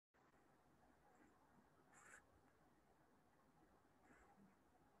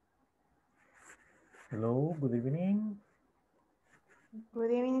Hello, good evening.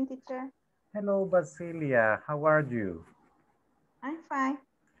 Good evening, teacher. Hello, Basilia. How are you? I'm fine.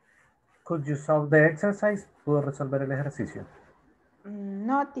 Could you solve the exercise? ¿Puedo resolver el ejercicio?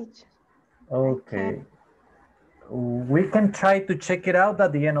 No, teacher. I can't. Okay. We can try to check it out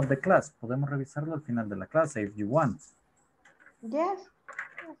at the end of the class. Podemos revisarlo al final de la clase if you want. Yes.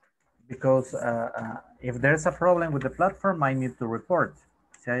 Because if there's a problem with the platform, I need to report.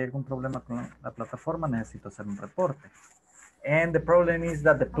 Si hay algún problema con la plataforma, necesito hacer un reporte. And the problem is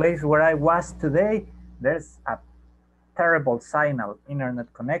that the place where I was today, there's a terrible signal.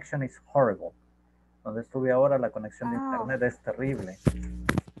 Internet connection is horrible. Donde estuve ahora, la conexión de internet es terrible.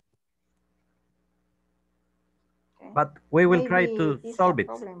 Okay. But we will try Maybe to it's solve a it.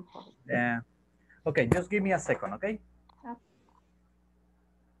 problem for Yeah. Okay, just give me a second, okay?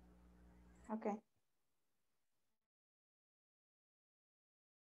 Okay.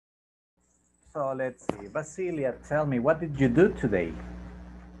 So let's see. Basilia, tell me, what did you do today?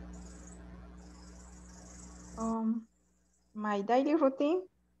 My daily routine.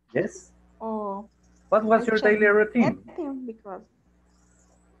 Yes? Or What was I your check daily routine? because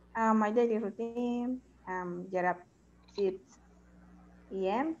my daily routine, get up 6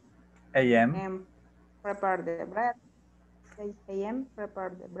 a.m. AM? and prepare the bread. 6 a.m.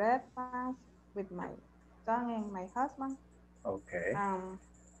 prepare the breakfast with my son and my husband. Okay.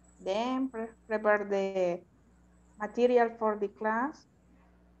 Then prepare the material for the class.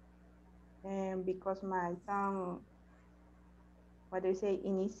 And because my son, what do you say,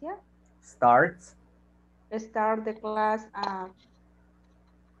 inicia? Starts? Start the class at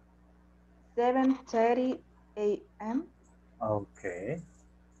 7:30 a.m. Okay.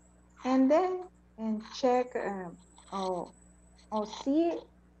 And then check or see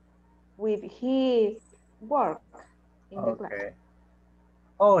with his work in the class. Okay.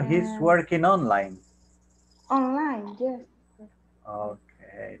 Oh, he's working online. Online, yes.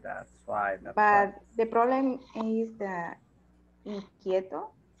 Okay, that's why. But the problem is the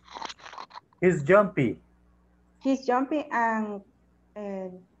inquieto. He's jumpy. He's jumping and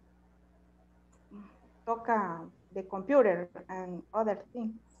toca the computer and other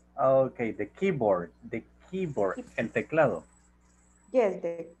things. Okay, the keyboard. El teclado. Yes,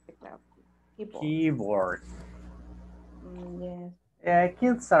 the teclado. Keyboard. Yes. Yeah,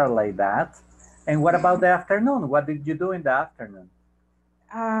 kids are like that. And what about the afternoon? What did you do in the afternoon?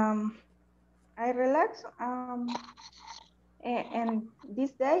 I relax. And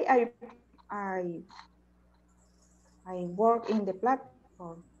this day I work in the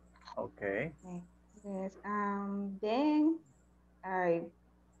platform. Okay. Yes. Then I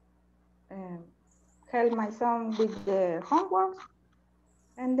help my son with the homework,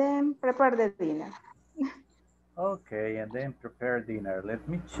 and then prepare the dinner. Okay, and then prepare dinner. Let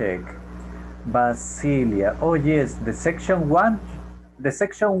me check. Basilia. Oh yes, the section one. The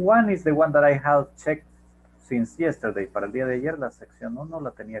section one is the one that I have checked since yesterday. Para el día de ayer la sección 1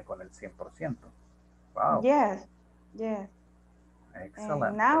 la tenía con el 100%. Wow. Yes, yes. Excellent.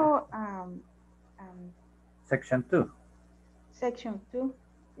 And now section 2. Section 2.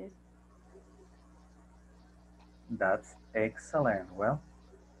 Yes. That's excellent. Well,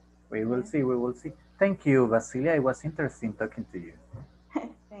 we will see. We will see. Thank you, Basilia. It was interesting talking to you.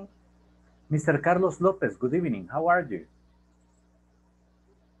 Thank you. Mr. Carlos Lopez, good evening. How are you?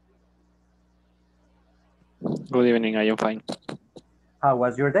 Good evening. I am fine. How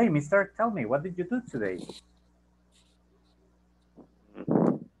was your day, mister? Tell me, what did you do today?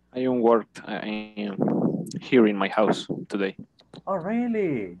 I am worked here in my house today. Oh,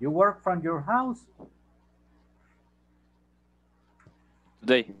 really? You work from your house?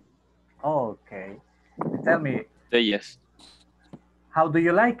 Today. Okay. Tell me. Today, yes. How do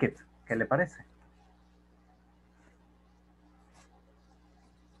you like it? ¿Qué le parece?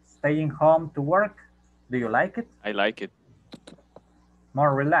 Staying home to work? Do you like it? I like it.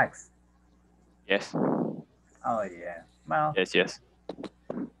 More relaxed? Yes. Oh, yeah. Well. Yes.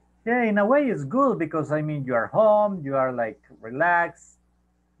 Yeah, in a way it's good because, I mean, you are home, you are like relaxed,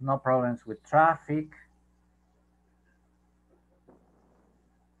 no problems with traffic.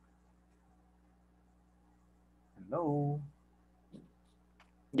 Hello?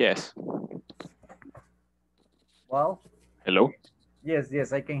 Yes. Well? Hello?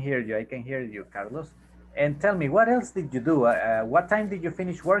 Yes, I can hear you, Carlos. And tell me, what else did you do? What time did you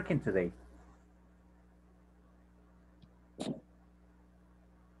finish working today?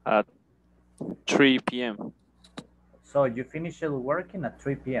 At 3 p.m. So you finished working at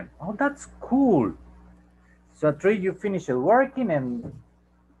 3 p.m. Oh, that's cool. So at 3 you finish working and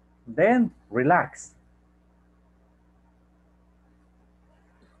then relax.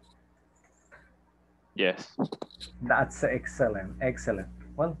 Yes. That's excellent, excellent.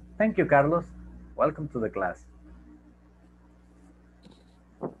 Well, thank you, Carlos. Welcome to the class.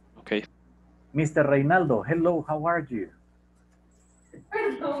 Okay. Mr. Reynaldo, hello, how are you?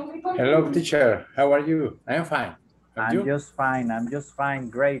 Hello, teacher. How are you? I'm fine. And you? Just fine. I'm just fine.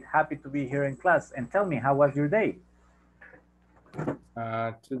 Great. Happy to be here in class. And tell me, how was your day?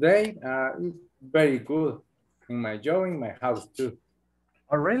 Today, it's very good. In my job, in my house too.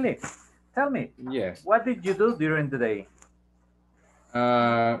 Oh, really? Tell me. Yes. What did you do during the day?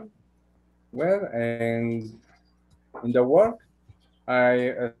 Well, and in the work,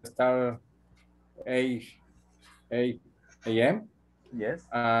 I start 8 a.m. Yes.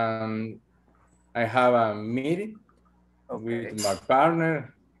 I have a meeting with my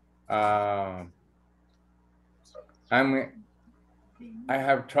partner. I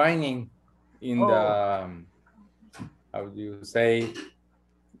have training in the, how do you say,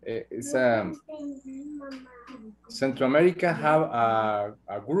 it's Central America have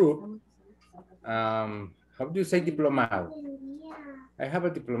a group. How do you say diplomado? I have a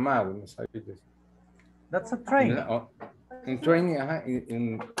diplomado. That's a training. In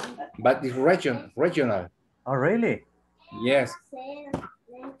training, but it's regional. Oh, really? Yes.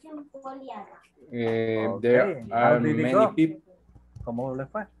 There are many people. ¿Cómo le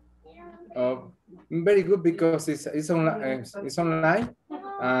fue? Very good because it's online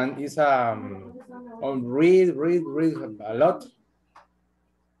and it's read a lot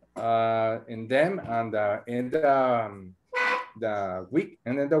in them, and in the week,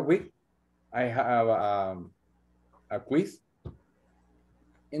 and in the week I have a quiz,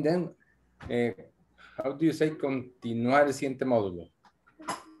 and then how do you say continuar el siguiente módulo?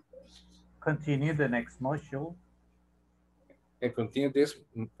 Continue the next module. Continue this,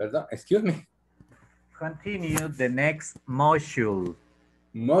 pardon, excuse me. Continue the next module.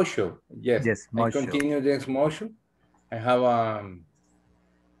 Module, yes. Yes, module. I continue the next module. I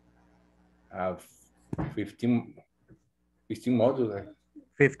have 15 modules.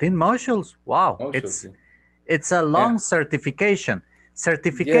 15 modules? Wow. Modules. It's a long certification.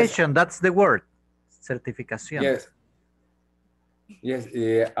 Certification, yes. That's the word. Certificación. Yes. Yes,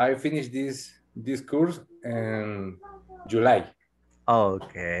 I finished this course in July.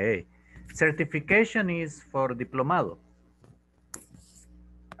 Okay. Certification is for diplomado.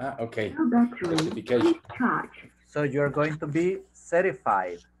 Okay. Certification. So you're going to be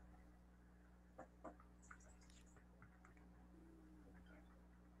certified.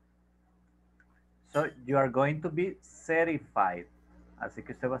 So you are going to be certified. Así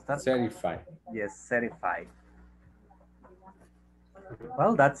que usted va a estar certified. Yes, certified.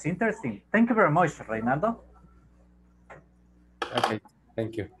 Well, that's interesting. Thank you very much, Reynaldo. Okay,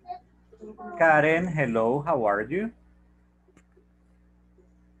 thank you. Karen, hello, how are you?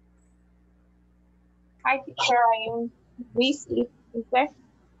 Hi, teacher, I am busy. Is there?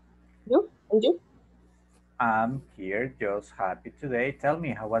 You? And you? I'm here, just happy today. Tell me,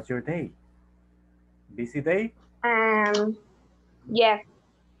 how was your day? Busy day? Yes.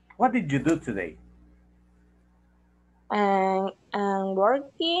 What did you do today? I'm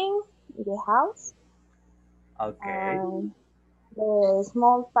working in the house. Okay. The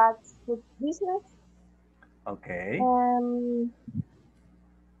small fast food business. Okay.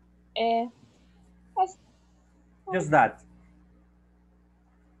 Yes. Just that?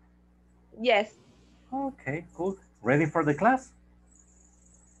 Yes. Okay, cool. Ready for the class?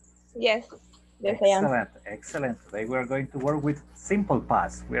 Yes. Yes, I am. Excellent, excellent. Today we are going to work with simple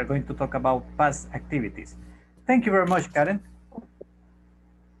past. We are going to talk about past activities. Thank you very much, Karen.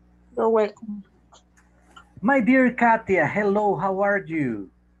 You're welcome. My dear Katia, hello, how are you?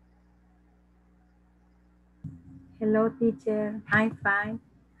 Hello, teacher. I'm fine.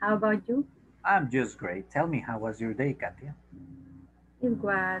 How about you? I'm just great. Tell me, how was your day, Katia? It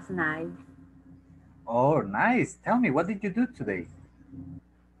was nice. Oh, nice. Tell me, what did you do today?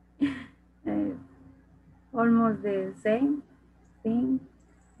 Almost the same thing.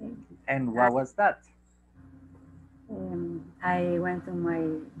 And what was that? I went to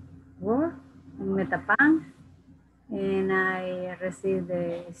my work in Metapan, and I received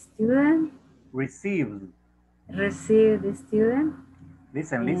the student. Received. Received the student.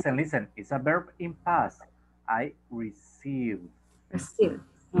 Listen, listen, listen. It's a verb in past. I received. Received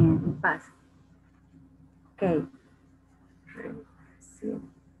in past. Okay. Received.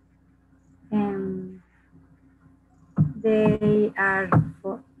 They are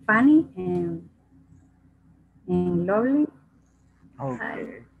funny and lovely.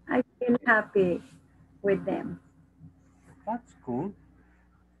 Okay. I feel happy with them. That's cool.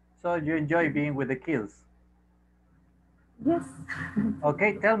 So you enjoy being with the kids? Yes.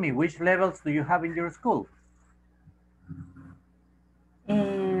 Okay, tell me, which levels do you have in your school?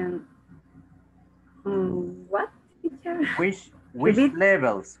 And what, teacher? Which Repeat.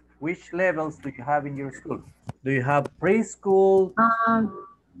 levels do you have in your school? Do you have preschool, Um,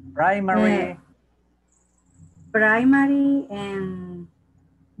 primary? Primary and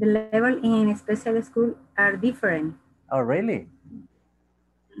the level in special school are different. Oh, really?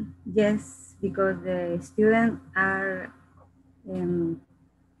 Yes, because the students are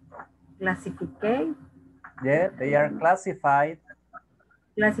classified. Yeah, they are classified.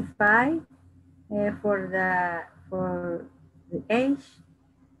 Classified for the age.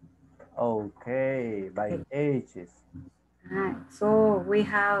 Okay, by ages. So we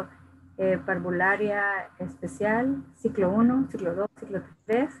have parvularia especial, ciclo 1, ciclo 2, ciclo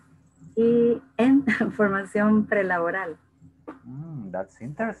 3 y en formación prelaboral. That's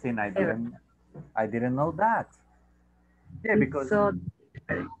interesting. I didn't know that. Yeah, because so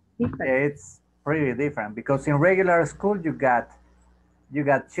different. it's pretty different. Because in regular school you got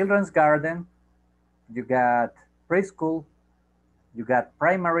children's garden, you got preschool, you got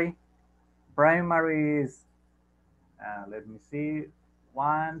primary. Primary is let me see,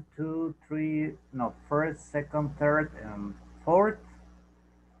 1, 2, 3, no, first, second, third, and fourth.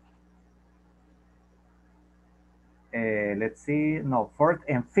 Let's see, no, fourth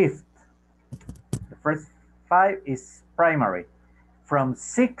and fifth. The first 5 is primary. From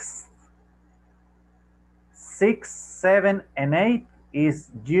 6, 7, and 8 is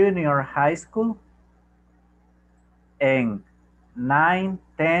junior high school. And 9,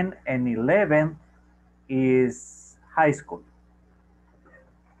 10, and 11 is high school.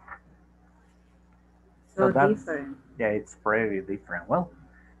 So that's different. Yeah, it's pretty different. Well,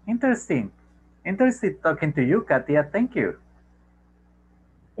 interesting. Interesting talking to you, Katia. Thank you.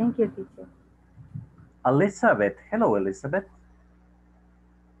 Thank you, teacher. Elizabeth. Hello, Elizabeth.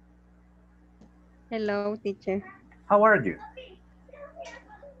 Hello, teacher. How are you?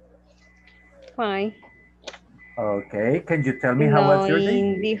 Fine. Okay. Can you tell me how was your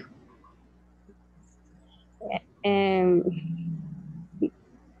day?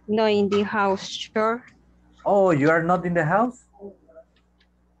 No, in the house, sure. Oh, you are not in the house?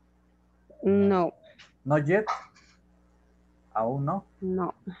 No. Not yet? Oh, no?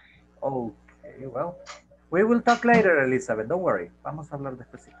 No. Okay, well, we will talk later, Elizabeth. Don't worry. Vamos a hablar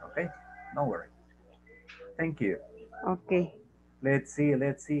después, okay? Don't worry. Thank you. Okay. Let's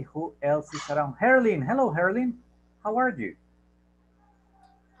see who else is around. Herlin. Hello, Herlin. How are you?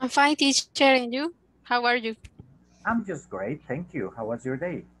 I'm fine, teacher. And you? How are you? I'm just great. Thank you. How was your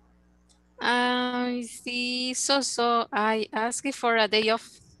day? I see. So I asked for a day off.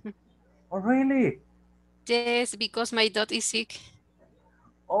 Oh, really? Yes, because my dog is sick.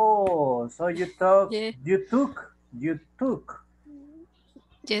 Oh, so you took, Yeah. you took.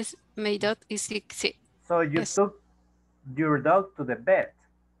 Yes, my dog is sick. So you Yes. took your dog to the vet.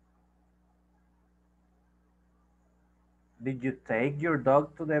 Did you take your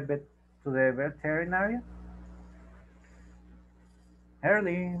dog to the veterinary?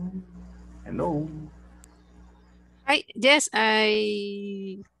 Herlin, hello. Yes,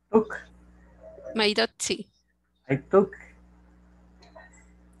 I Took. my dog sick. I took.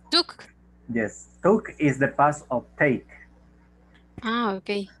 Took. Yes, took is the past of take. Ah,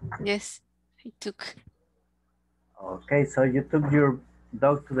 okay. Yes, I took. Okay, so you took your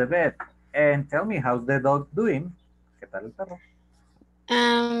dog to the vet. And tell me, how's the dog doing? ¿Qué tal el perro?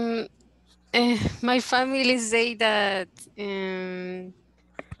 My family say that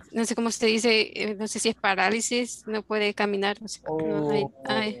no sé cómo se dice, no sé si es parálisis, no puede caminar. No sé,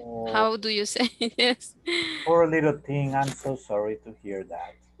 how do you say? Yes. Poor little thing. I'm so sorry to hear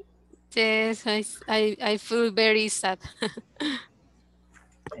that. Yes, I feel very sad.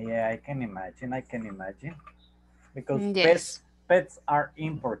 Yeah, I can imagine. Because Yes. pets are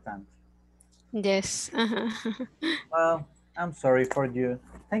important. Yes. Well, I'm sorry for you.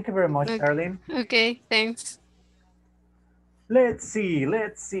 Thank you very much, Okay. Arlene. Okay, thanks. Let's see.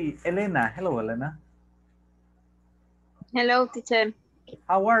 Elena. Hello, Elena. Hello, teacher.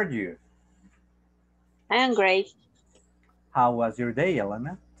 How are you? I am great. How was your day,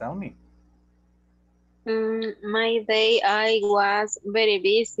 Elena? Tell me. My day, I was very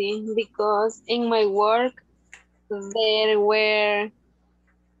busy because in my work, there were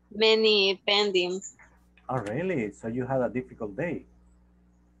many pendings. Oh, really? So you had a difficult day?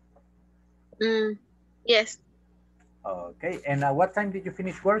 Yes. Okay. And at what time did you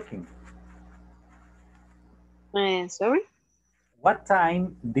finish working? Sorry? What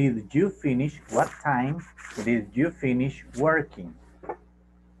time did you finish working?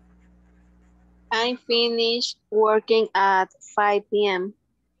 I finish working at 5 p.m.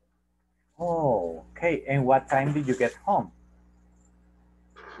 Oh, okay. And what time did you get home?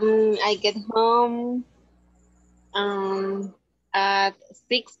 I get home at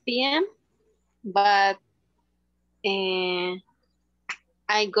 6 p.m. But I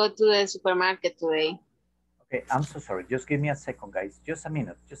go to the supermarket today. Okay, I'm so sorry. Just give me a second, guys. Just a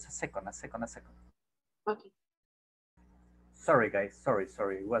minute. Just a second. Okay. Sorry, guys. Sorry.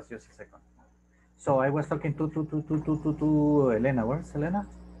 It was just a second. So I was talking to Elena. Where's Elena?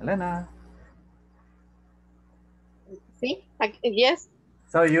 Elena. See? Yes.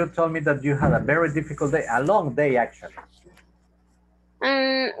 So you told me that you had a very difficult day, a long day, actually.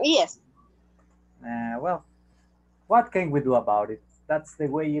 Yes. Well, what can we do about it? That's the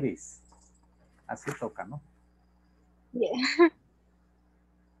way it is. Así toca, ¿no? Yeah.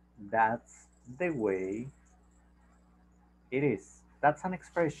 That's the way it is. That's an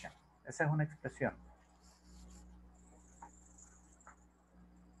expression. Esa es una expresión.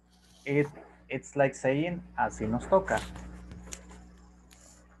 It's like saying, así nos toca.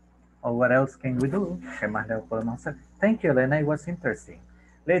 Or what else can we do? ¿Qué más le podemos hacer? Thank you, Elena. It was interesting.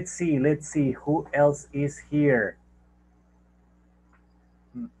 Let's see. Who else is here?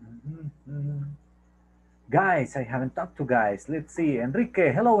 Guys, I haven't talked to guys. Let's see.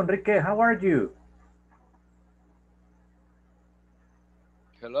 Enrique. Hello, Enrique. How are you?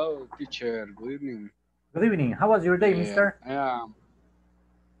 Hello, teacher. Good evening. Good evening. How was your day, mister?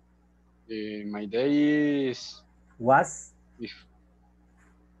 My day is... Was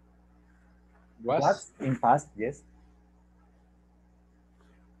in past, yes.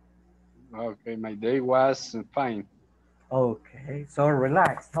 Okay, my day was fine. Okay, so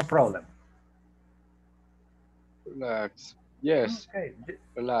relax, no problem. Relax. Yes. Okay.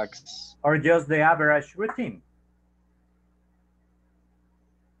 Relax. Or just the average routine?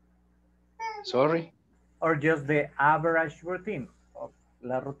 Sorry? Or just the average routine?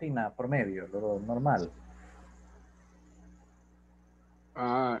 La rutina promedio, lo normal.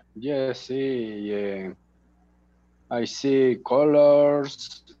 Yes, see, I see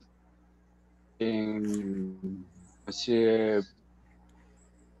colors in I see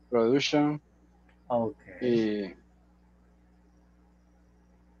production. Okay.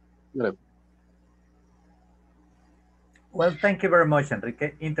 Well, thank you very much,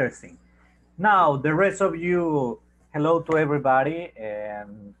 Enrique. Interesting. Now, the rest of you, hello to everybody,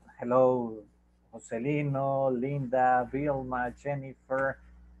 and hello, Joselino, Linda, Vilma, Jennifer,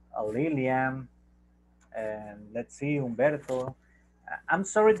 Lilian, and let's see, Humberto. I'm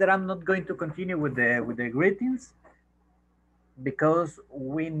sorry that I'm not going to continue with the greetings because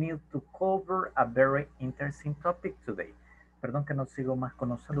we need to cover a very interesting topic today. Perdón que no sigo más con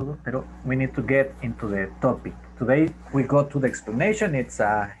los saludos, pero we need to get into the topic. Today we go to the explanation. It's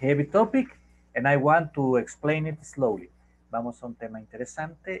a heavy topic and I want to explain it slowly. Vamos a un tema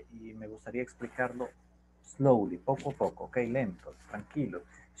interesante y me gustaría explicarlo slowly, poco a poco, okay, lento, tranquilo.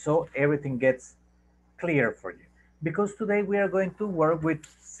 So everything gets clear for you. Because today we are going to work with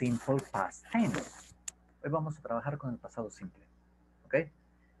simple past tense. Hoy vamos a trabajar con el pasado simple, okay?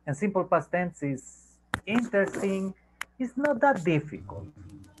 And simple past tense is interesting. It's not that difficult,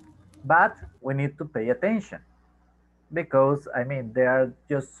 but we need to pay attention because, I mean, there are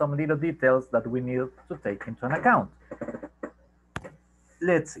just some little details that we need to take into an account.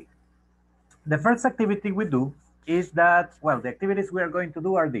 Let's see. The first activity we do is that, well, the activities we are going to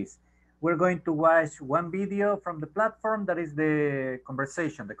do are these. We're going to watch one video from the platform that is the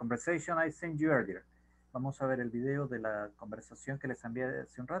conversation I sent you earlier. Vamos a ver el video de la conversación que les envié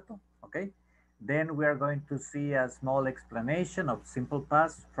hace un rato, okay? Then we are going to see a small explanation of simple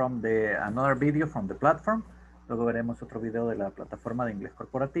past from another video from the platform. Luego veremos otro video de la plataforma de inglés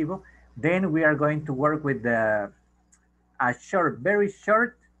corporativo. Then we are going to work with a short, very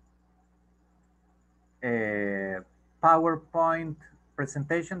short PowerPoint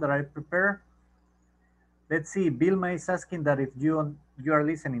presentation that I prepared. Let's see, Vilma is asking that if you are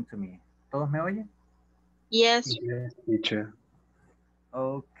listening to me. ¿Todos me oyen? Yes. Yes, teacher.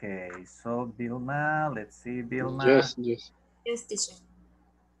 Okay, so Vilma, let's see, Vilma. Yes, yes. Yes, teacher.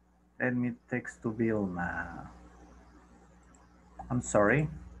 Let me text to Vilma. I'm sorry.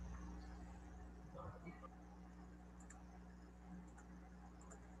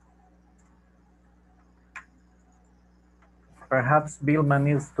 Perhaps Vilma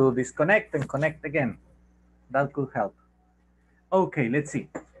needs to disconnect and connect again. That could help. Okay, let's see.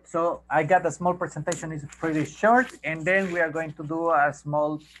 So I got a small presentation, it's pretty short, and then we are going to do a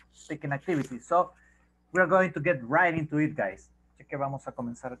small speaking activity. So we are going to get right into it, guys. Así que vamos a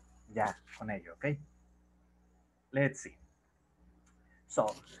comenzar ya con ello, okay? Let's see.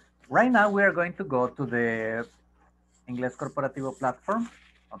 So Right now, we are going to go to the Inglés Corporativo platform,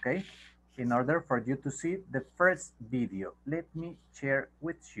 okay? In order for you to see the first video. Let me share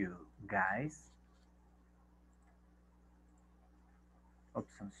with you, guys.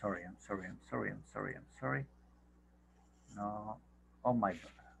 Oops, I'm sorry. No, oh my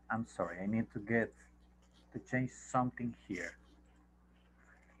God, I'm sorry. I need to change something here.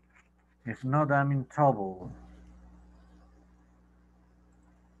 If not, I'm in trouble.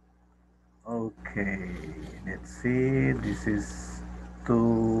 Okay, let's see. This is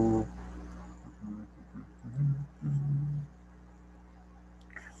to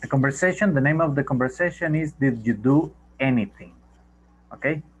the conversation. The name of the conversation is "Did you do anything?"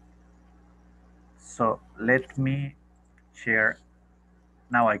 Okay. So let me share.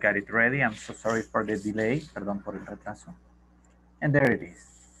 Now I got it ready. I'm so sorry for the delay. Perdón por el retraso. And there it is.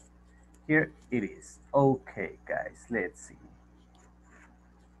 Here it is. Okay, guys, let's see.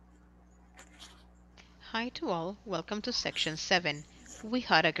 Hi to all, welcome to section 7. We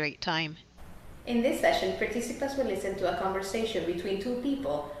had a great time. In this session, participants will listen to a conversation between two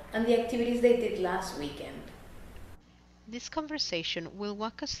people on the activities they did last weekend. This conversation will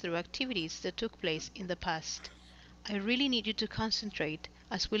walk us through activities that took place in the past. I really need you to concentrate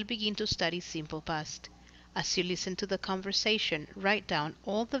as we'll begin to study simple past. As you listen to the conversation, write down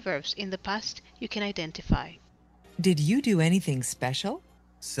all the verbs in the past you can identify. Did you do anything special?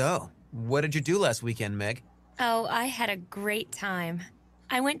 So, what did you do last weekend, Meg? Oh, I had a great time.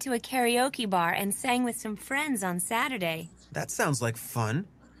 I went to a karaoke bar and sang with some friends on Saturday. That sounds like fun.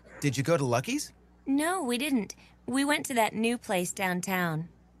 Did you go to Lucky's? No, we didn't. We went to that new place downtown.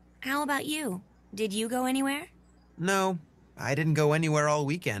 How about you? Did you go anywhere? No, I didn't go anywhere all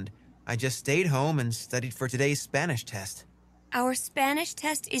weekend. I just stayed home and studied for today's Spanish test. Our Spanish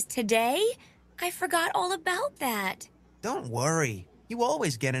test is today? I forgot all about that. Don't worry. You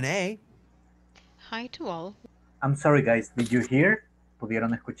always get an A. Hi to all. I'm sorry, guys. Did you hear?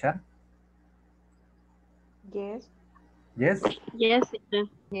 ¿Pudieron escuchar? Yes. Yes? Yes.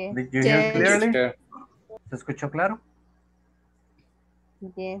 Yes. Did you hear clearly? Yeah. ¿Se escuchó claro?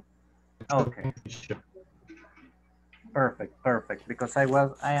 Yes. Okay. Perfect. Because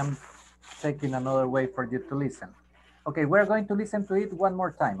I am taking another way for you to listen. Okay, we're going to listen to it one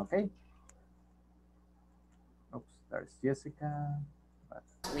more time, okay? Oops, there's Jessica.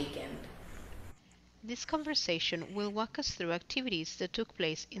 Weekend. This conversation will walk us through activities that took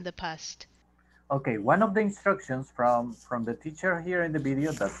place in the past. Okay, one of the instructions from the teacher here in the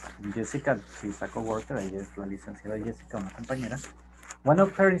video, that Jessica, she's a co-worker, ella es la licenciada Jessica, una compañera. One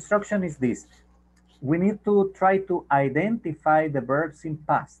of her instructions is this. We need to try to identify the verbs in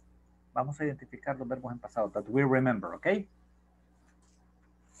past. Vamos a identificar los verbos en pasado that we remember, okay?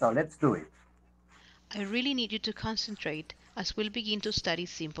 So let's do it. I really need you to concentrate as we'll begin to study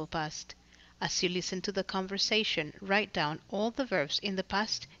simple past. As you listen to the conversation, write down all the verbs in the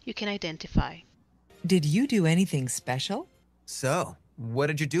past you can identify. Did you do anything special? So, what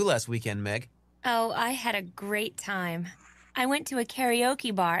did you do last weekend, Meg? Oh, I had a great time. I went to a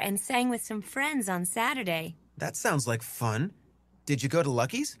karaoke bar and sang with some friends on Saturday. That sounds like fun. Did you go to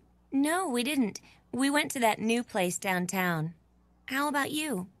Lucky's? No, we didn't. We went to that new place downtown. How about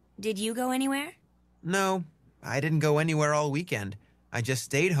you? Did you go anywhere? No, I didn't go anywhere all weekend. I just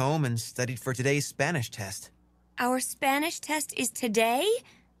stayed home and studied for today's Spanish test. Our Spanish test is today?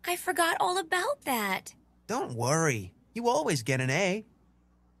 I forgot all about that. Don't worry. You always get an A.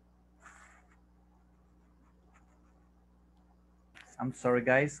 I'm sorry,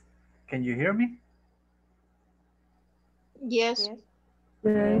 guys. Can you hear me? Yes.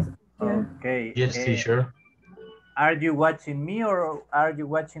 Yes. Okay. Yes, teacher. Are you watching me or are you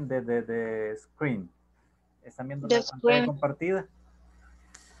watching the screen? ¿Están viendo la pantalla compartida?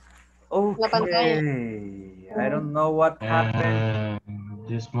 Okay. I don't know what happened.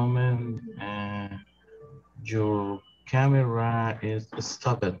 This moment, your camera is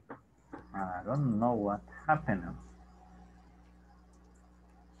stopped. I don't know what happened.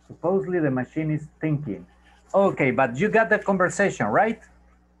 Supposedly the machine is thinking. Okay, but you got the conversation, right?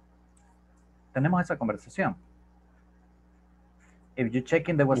 Tenemos esa conversación. If you check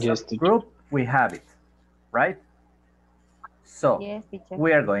in the WhatsApp group, we have it, right? So Yes,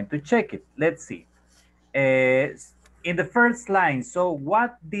 we are going to check it. Let's see. In the first line, so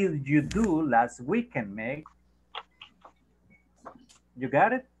what did you do last weekend, Meg? You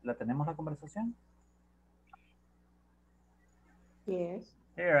got it? ¿La tenemos la conversación? Yes.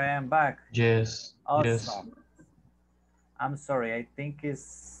 Here I am back. Yes. Awesome. Yes. I'm sorry, I think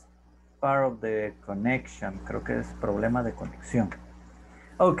it's part of the connection. Creo que es problema de conexión.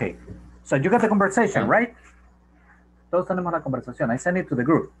 Okay, so you got the conversation, right? Todos tenemos la conversación. I sent it to the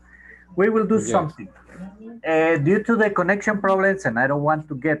group. We will do Yes. something. Due to the connection problems, and I don't want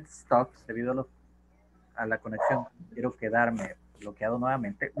to get stuck debido a la conexión, quiero quedarme bloqueado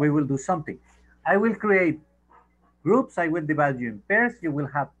nuevamente. We will do something. I will create groups. I will divide you in pairs. You will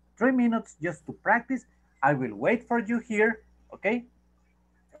have 3 minutes just to practice. I will wait for you here, okay?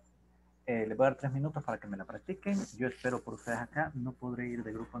 Les voy a dar 3 minutos para que me la practiquen. Yo espero por ustedes acá. No podré ir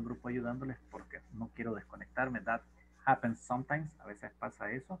de grupo en grupo ayudándoles porque no quiero desconectarme. That happens sometimes. A veces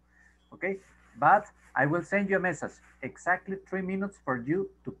pasa eso. Okay? But I will send you a message. Exactly 3 minutes for you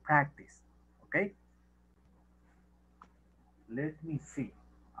to practice. Okay? Let me see.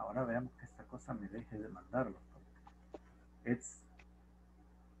 Ahora veamos que esta cosa me deje de mandarlo. It's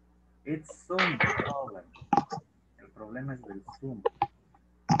Zoom problem. El problema es del Zoom.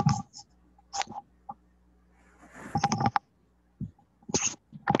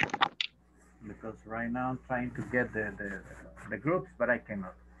 Because right now I'm trying to get the groups, but I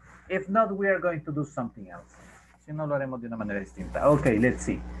cannot. If not, we are going to do something else. Si no, lo haremos de una manera distinta. Okay, let's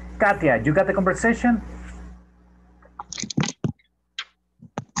see. Katia, you got the conversation?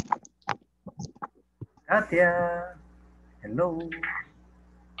 Katia, hello.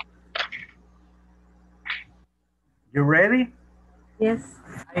 You ready? Yes.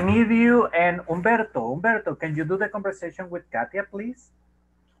 I need you and Humberto. Humberto, can you do the conversation with Katia, please?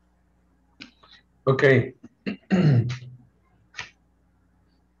 Okay.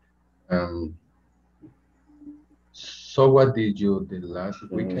 So what did you do last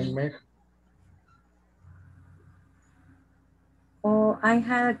weekend, Meg? Oh, I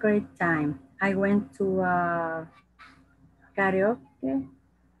had a great time. I went to a karaoke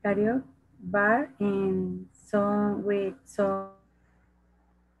bar and song with some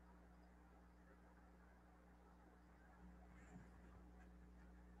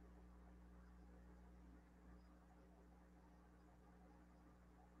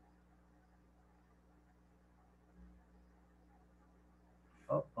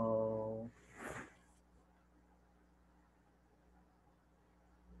Uh-oh.